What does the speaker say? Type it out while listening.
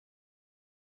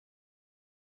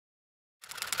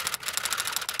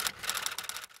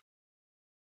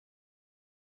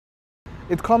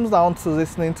it comes down to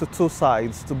listening to two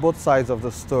sides, to both sides of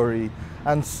the story.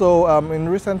 And so in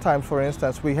recent times, for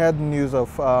instance, we had news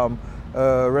of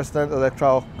a resident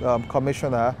electoral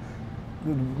commissioner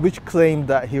which claimed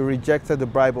that he rejected the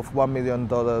bribe of $1 million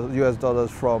US dollars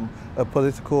from a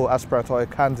political aspirant or a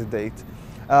candidate.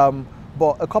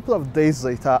 But a couple of days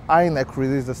later, INEC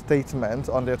released a statement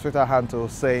on their Twitter handle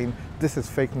saying this is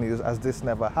fake news, as this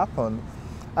never happened.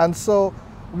 And so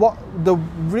the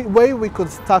way we could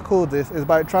tackle this is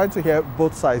by trying to hear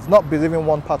both sides, not believing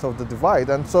one part of the divide.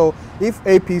 And so if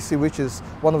APC, which is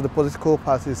one of the political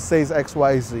parties, says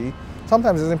XYZ,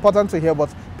 sometimes it's important to hear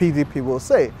what PDP will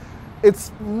say.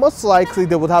 It's most likely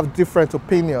they would have different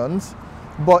opinions,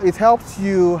 but it helps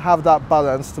you have that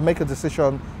balance to make a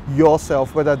decision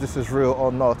yourself whether this is real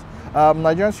or not.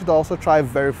 Nigerians should also try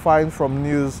verifying from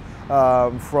news,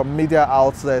 from media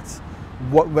outlets,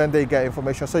 when they get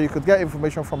information. So you could get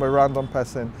information from a random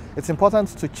person. It's important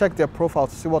to check their profile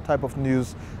to see what type of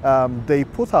news they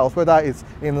put out, whether it's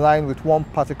in line with one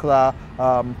particular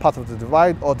part of the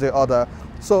divide or the other.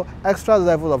 So extra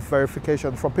level of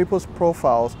verification from people's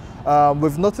profiles.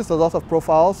 We've noticed a lot of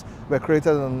profiles were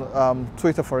created on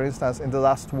Twitter, for instance, in the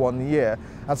last 1 year.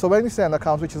 And so when you see an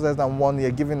account which is less than 1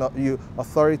 year giving you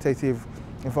authoritative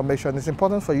information, it's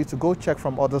important for you to go check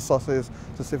from other sources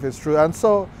to see if it's true. And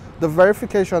so the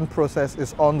verification process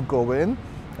is ongoing.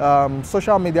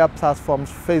 Social media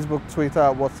platforms, Facebook, Twitter,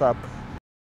 WhatsApp,